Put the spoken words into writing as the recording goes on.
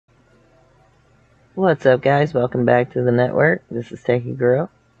What's up, guys? Welcome back to the network. This is Techie Girl.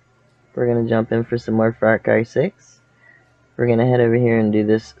 We're gonna jump in for some more Far Cry 6. We're gonna head over here and do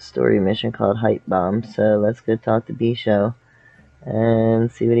this story mission called Hype Bomb. So let's go talk to B-Show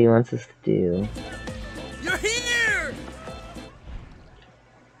and see what he wants us to do. You're here!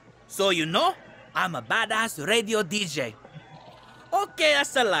 So you know, I'm a badass radio DJ. Okay,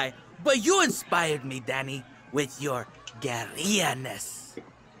 that's a lie, but you inspired me, Danny, with your guerrilla-ness.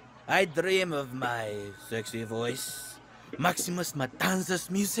 I dream of my sexy voice, Maximus Matanza's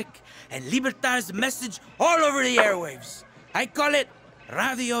music, and Libertare's message all over the airwaves. I call it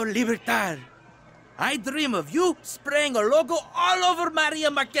Radio Libertad. I dream of you spraying a logo all over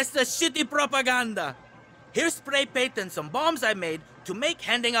Maria Marquez's shitty propaganda. Here's spray paint and some bombs I made to make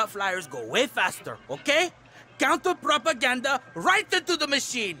handing out flyers go way faster, okay? Counter propaganda right into the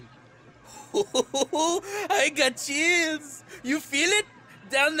machine. I got chills. You feel it?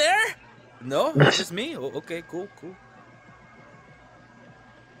 Down there? No? It's just me? Oh, okay, cool.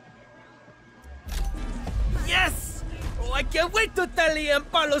 Yes! Oh, I can't wait to tell Ian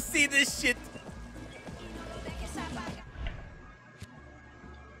and Paulo see this shit.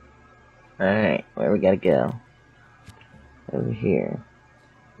 Alright, where we gotta go? Over here.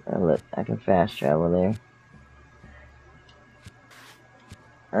 Oh, look, I can fast travel there.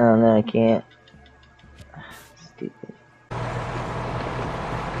 Oh, no, I can't. Stupid.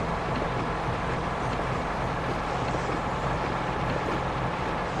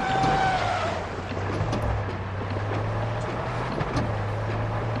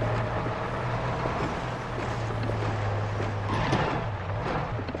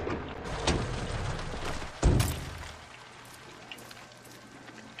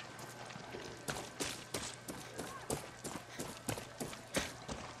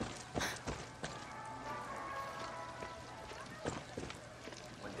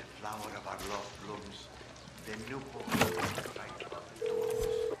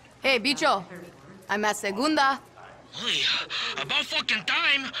 Hey, bicho. I'm at Segunda. Hey, about fucking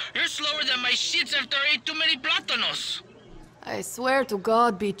time. You're slower than my shits after I ate too many plátanos. I swear to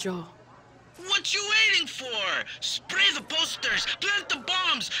God, bicho. What you waiting for? Spray the posters, plant the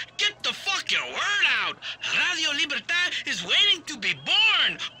bombs, get the fucking word out. Radio Libertad is waiting to be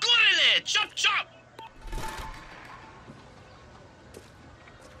born. Córrele, chop chop.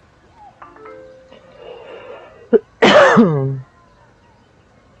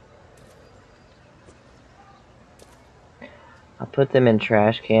 I'll put them in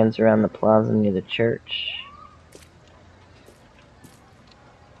trash cans around the plaza near the church.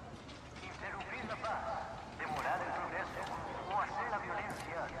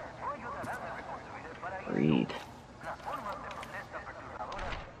 Read.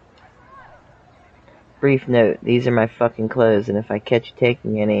 Brief note, these are my fucking clothes, and if I catch you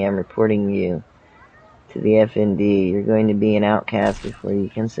taking any, I'm reporting you to the FND. You're going to be an outcast before you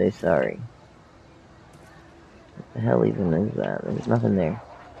can say sorry. What the hell even is that? There's nothing there.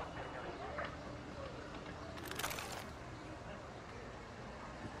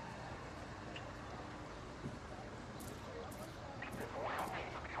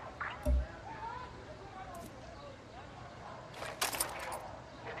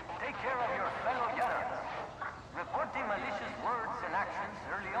 Take care of your fellow Yarans. Reporting malicious words and actions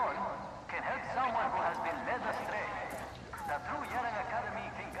early on can help someone who has been led astray. The true Yaran Academy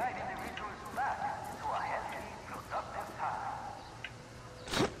can guide individuals back to a healthy, productive path.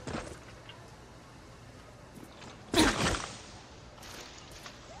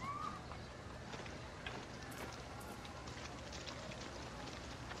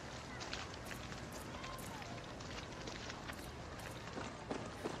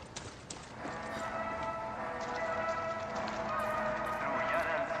 True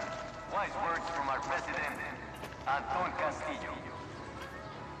Yarans, wise words from our president, Antón Castillo.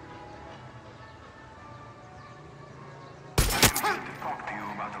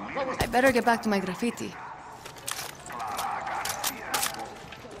 I better get back to my graffiti.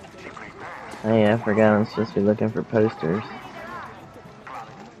 Oh yeah, I forgot I'm supposed to be looking for posters.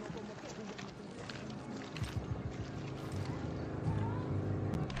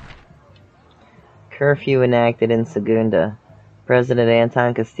 Curfew enacted in Segunda. President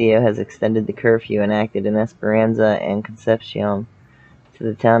Antón Castillo has extended the curfew enacted in Esperanza and Concepcion to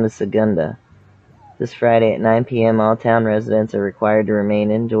the town of Segunda. This Friday at 9 p.m., all town residents are required to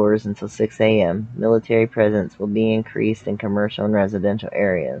remain indoors until 6 a.m. Military presence will be increased in commercial and residential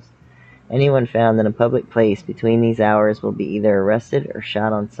areas. Anyone found in a public place between these hours will be either arrested or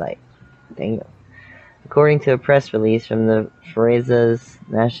shot on sight. Damn. According to a press release from the Fuerzas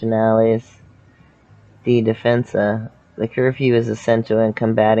Nacionales de Defensa, The curfew is essential in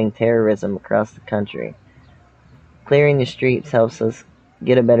combating terrorism across the country. Clearing the streets helps us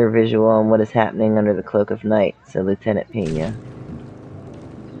get a better visual on what is happening under the cloak of night, said Lieutenant Pena.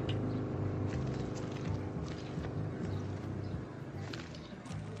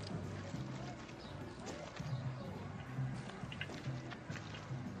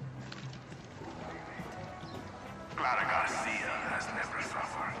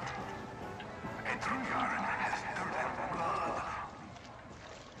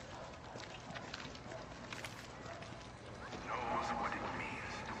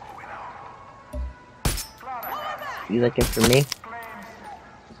 You looking for me? She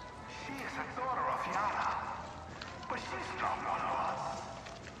is a daughter of Yara, but she's not one of us.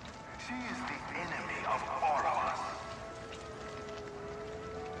 She is the enemy of all of us.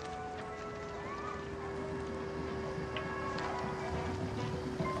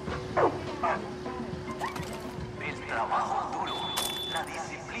 El trabajo duro, la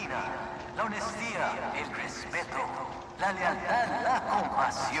disciplina, la honestidad, el respeto, la lealtad, la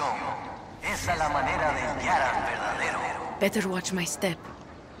compasión. Esa es la manera del Yaran verdadero. Better watch my step.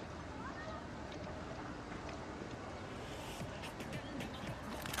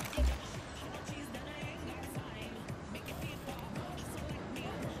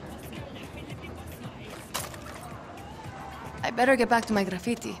 I better get back to my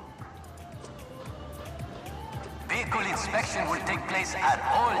graffiti. Vehicle inspection will take place at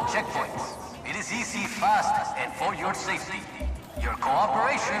all checkpoints. It is easy, fast, and for your safety. Your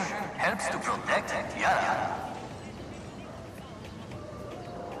cooperation helps to protect Yara.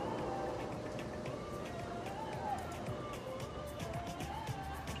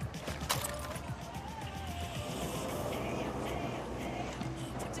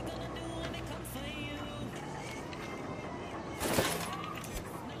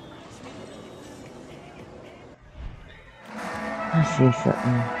 I see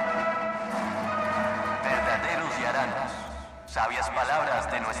something. Verdaderos yaranos. Sabias palabras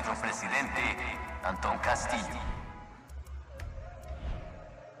de nuestro presidente, Antón Castillo.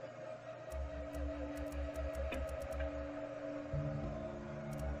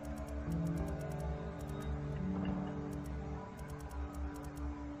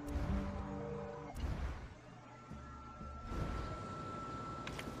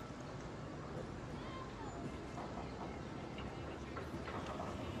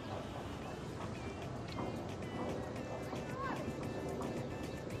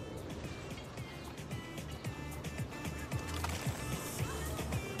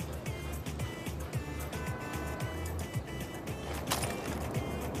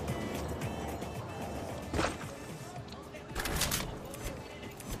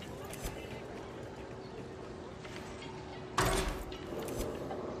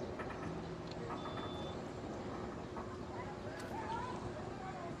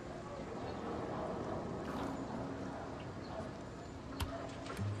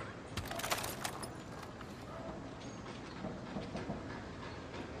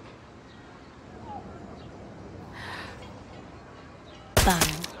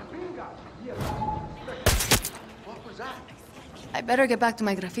 I better get back to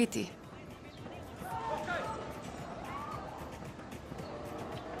my graffiti.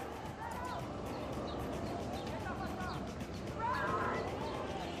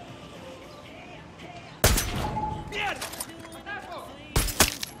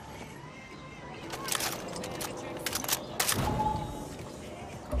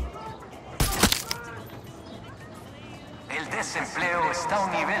 El desempleo está a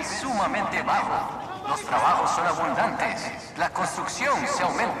un nivel sumamente bajo. Los trabajos son abundantes. La construcción se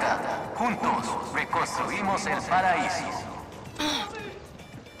aumenta. Juntos reconstruimos el paraíso.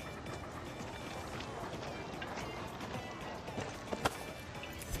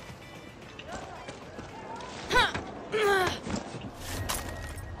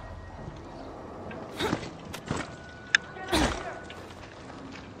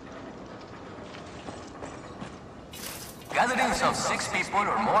 Gatherings of 6 people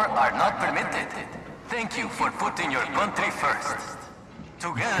or more are not permitted. Thank you for putting your country first.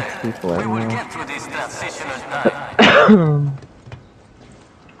 Together, we will get through this transitional time.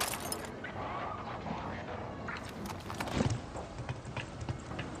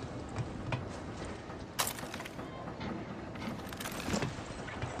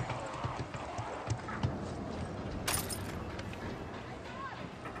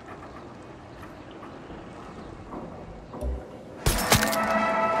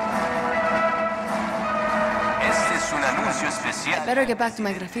 I better get back to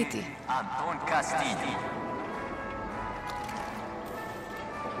my graffiti. Antón Castillo.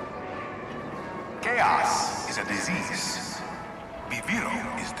 Chaos is a disease.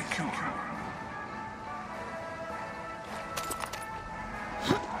 Viviro is the cure.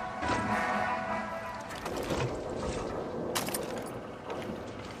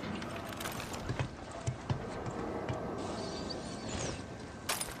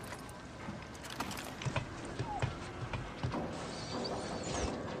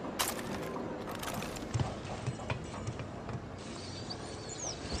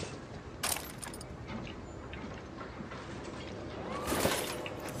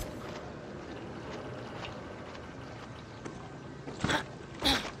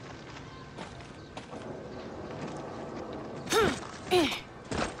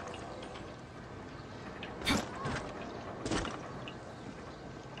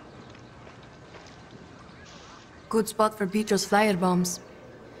 Good spot for Petro's flyer bombs.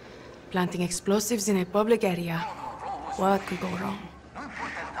 Planting explosives in a public area. What could go wrong? No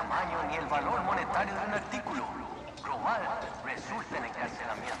importa el tamaño ni el valor monetario de un artículo. Robar resulta en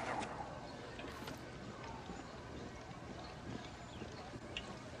encarcelamiento.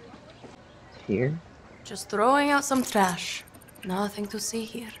 Here? Just throwing out some trash. Nothing to see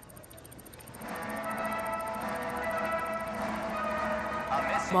here.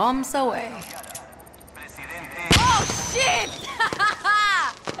 Bombs away. Oh, shit!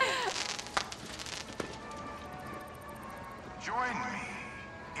 Join me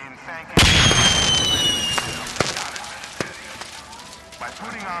in thanking by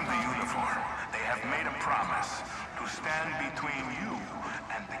putting on the uniform. They have made a promise to stand between you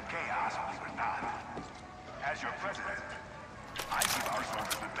and the chaos of Liberate. As your president, I give our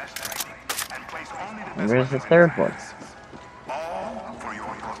soldiers the best training and place only the best Where's the weapons in third their one? hands. All for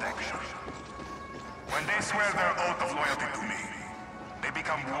your protection. When they swear their oath of loyalty to me, they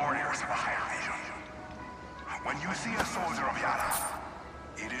become warriors of a higher vision. When you see a soldier of Yara,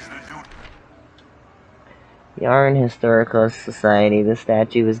 it is the duty. Yaran Historical Society. The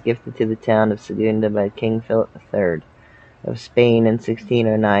statue was gifted to the town of Segunda by King Philip III of Spain in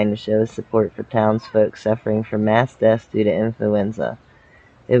 1609 to show his support for townsfolk suffering from mass deaths due to influenza.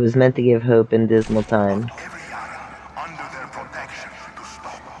 It was meant to give hope in dismal times. Every Yara under their protection to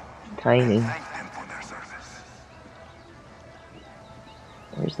stop. Tiny. Thank them for their service.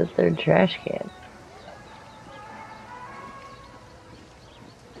 Where's the third trash can?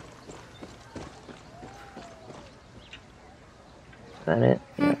 Is that it?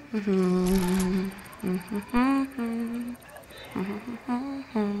 Yeah.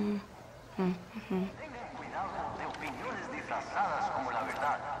 Tengan cuidado de opiniones disfrazadas como la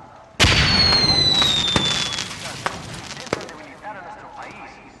verdad. Intentan debilitar a nuestro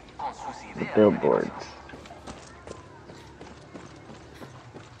país con sus ideas. Billboards.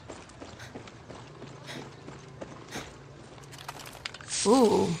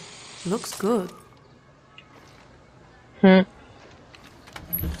 Ooh, looks good.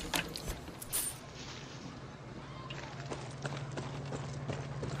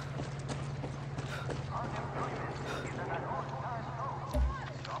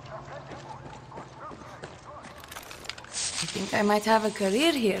 I think I might have a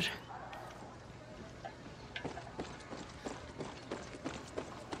career here.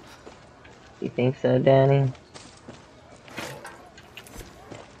 You think so, Danny?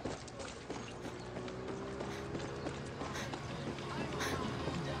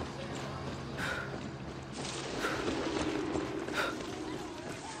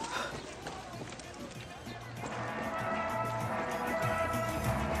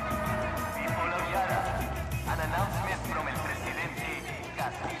 People of Yara, an announcement from el presidente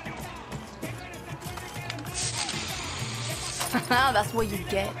Castillo. That's what you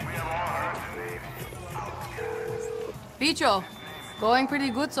get. Bicho, going pretty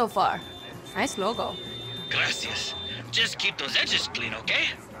good so far. Nice logo. Gracias. Just keep those edges clean, okay?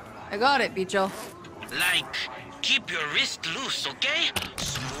 I got it, Bicho. Like, keep your wrist loose, okay?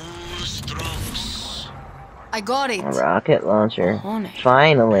 Smooth strokes. I got it. A rocket launcher. Cojones.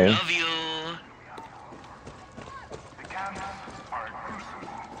 Finally. Love you. The camps are a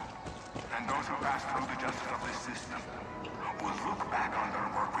crucible, and those who pass through the justice of this system will look back on their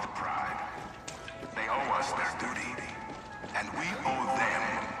work with pride. They owe us their duty, and we owe them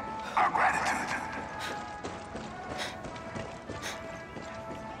our gratitude.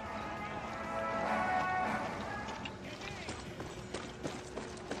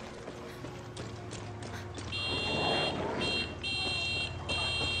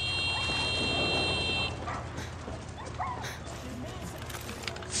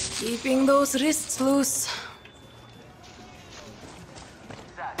 Keeping those wrists loose.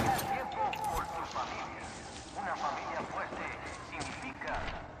 Sacar tiempo por sus familias. Una familia fuerte significa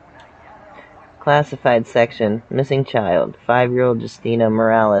una Yara fuerte. Classified section. Missing child. 5-year-old Justino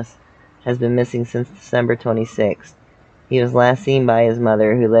Morales has been missing since December 26th. He was last seen by his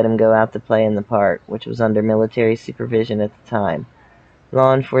mother, who let him go out to play in the park, which was under military supervision at the time.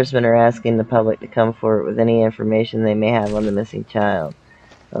 Law enforcement are asking the public to come forward with any information they may have on the missing child.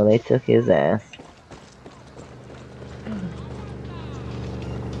 Oh, they took his ass.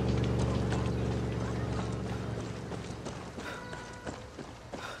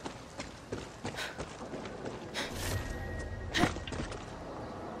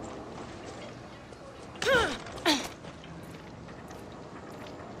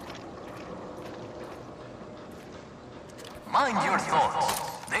 Mind your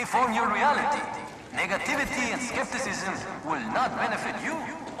thoughts. They form your reality. Negativity and skepticism will not benefit you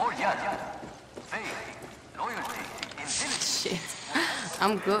or Yara. Faith, loyalty, intelligence. Shit.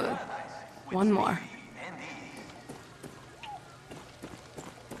 I'm good. One more.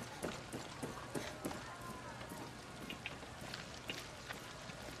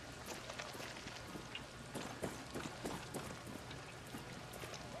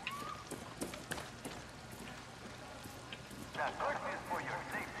 The first is for your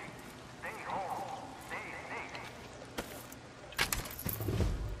safety. Stay home. Stay safe.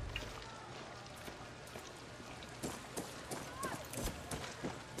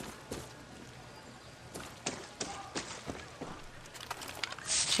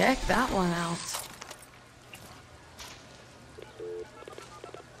 Check that one out.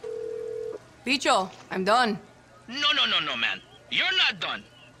 Bicho, I'm done. No, man. You're not done.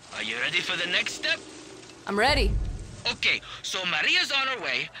 Are you ready for the next step? I'm ready. Okay, so Maria's on her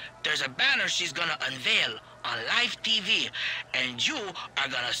way. There's a banner she's gonna unveil on live TV, and you are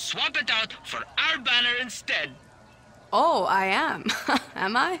gonna swap it out for our banner instead. Oh, I am.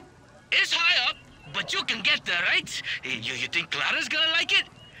 Am I? It's high up, but you can get there, right? You think Clara's gonna like it?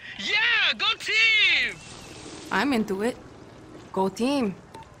 Yeah, go team! I'm into it. Go team.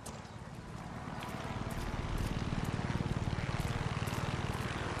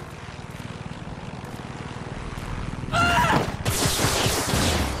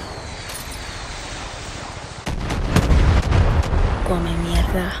 Come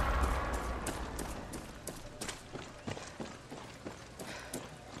mierda.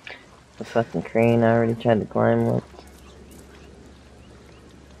 The fucking crane, I already tried to climb once.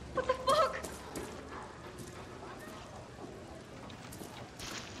 What the fuck?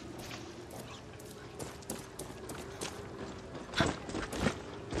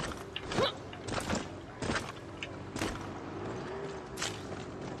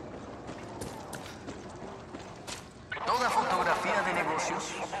 Toda fotografía de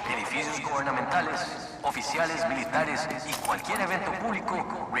negocios, edificios gubernamentales, oficiales militares y cualquier evento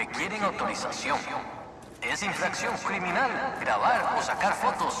público requieren autorización. Es infracción criminal grabar o sacar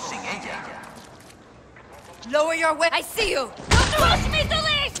fotos sin ella. Lower your weight. I see you. Don't trust me,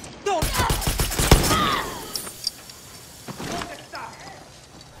 Delete! Don't.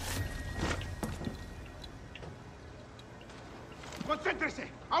 ¡Concéntrese!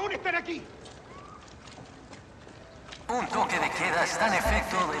 ¡Aún están aquí! Un toque de queda está en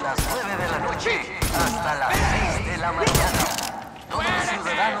efecto de las 9 de la noche hasta las 6 de la mañana. Todos los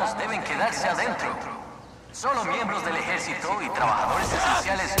ciudadanos deben quedarse adentro. Solo miembros del ejército y trabajadores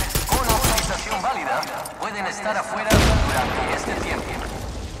esenciales con autorización válida pueden estar afuera durante este tiempo.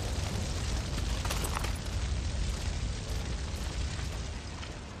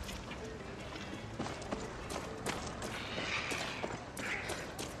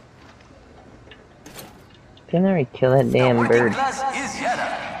 Can I kill that damn The working bird? class is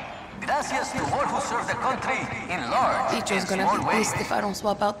Yara. Gracias to all who serve the country in large Bicho's and gonna small be ways. pissed if I don't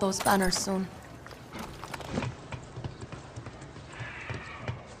swap out those banners soon.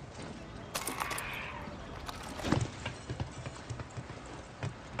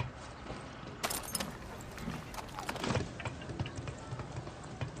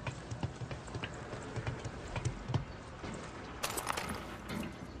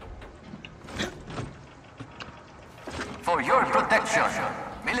 For your protection,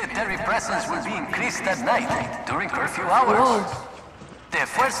 military presence will be increased at night during curfew hours. Whoa. The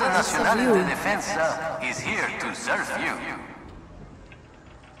Fuerzas That's so Nacionales de rude. Defensa is here to serve you.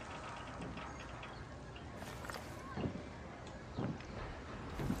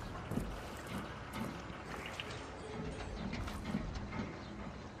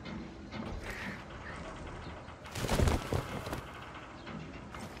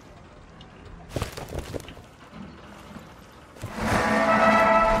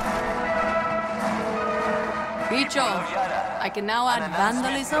 Bicho, I can now add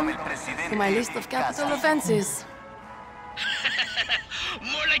vandalism to my list of capital offenses.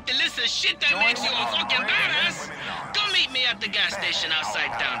 More like the list of shit that makes you a fucking badass. Come meet me at the gas station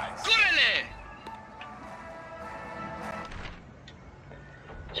outside town. Córrele!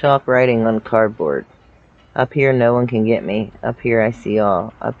 Chalk writing on cardboard. Up here no one can get me. Up here I see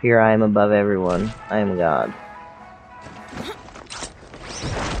all. Up here I am above everyone. I am God.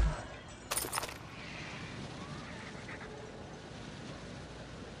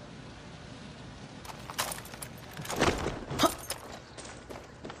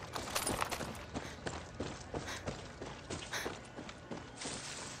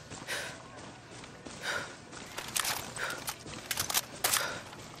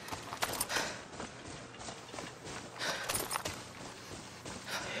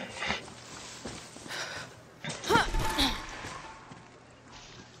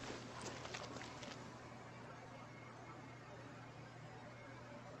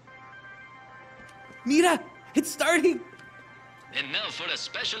 Mira, it's starting. And now for a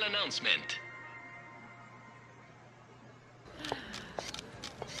special announcement.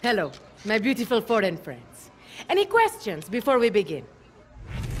 Hello, my beautiful foreign friends. Any questions before we begin?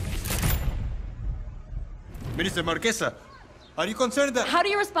 Minister Marquesa, are you concerned that... How do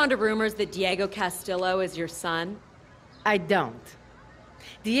you respond to rumors that Diego Castillo is your son? I don't.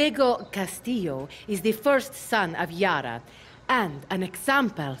 Diego Castillo is the first son of Yara, and an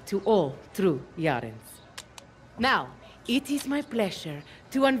example to all true Yarans. Now, it is my pleasure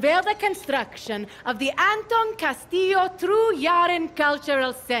to unveil the construction of the Antón Castillo True Yaran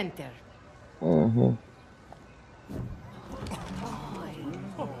Cultural Center.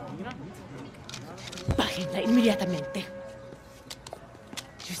 Bájenla inmediatamente.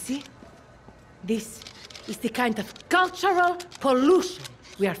 You see? This is the kind of cultural pollution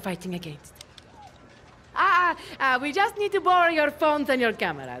we are fighting against. We just need to borrow your phones and your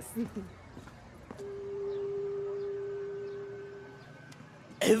cameras.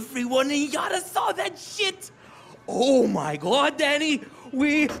 Everyone in Yara saw that shit. Oh my god, Danny.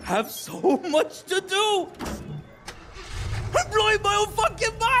 We have so much to do. I'm blowing my own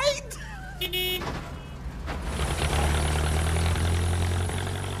fucking mind.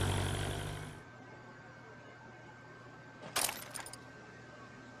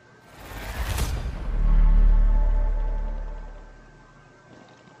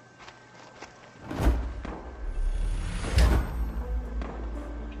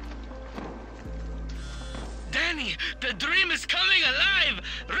 The dream is coming alive!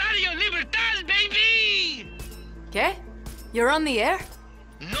 Radio Libertad, baby! Okay? You're on the air?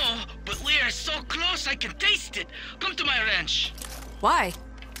 No, but we are so close I can taste it. Come to my ranch. Why?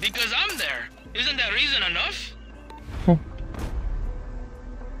 Because I'm there. Isn't that reason enough?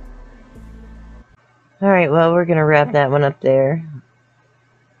 Alright, well, we're gonna wrap that one up there.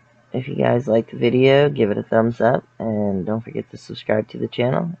 If you guys liked the video, give it a thumbs up, and don't forget to subscribe to the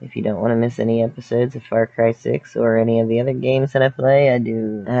channel. If you don't want to miss any episodes of Far Cry 6 or any of the other games that I play, I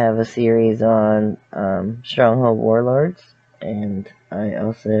do have a series on Stronghold Warlords, and I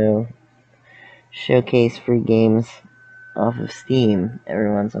also showcase free games off of Steam every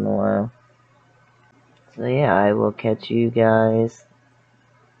once in a while. So yeah, I will catch you guys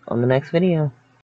on the next video.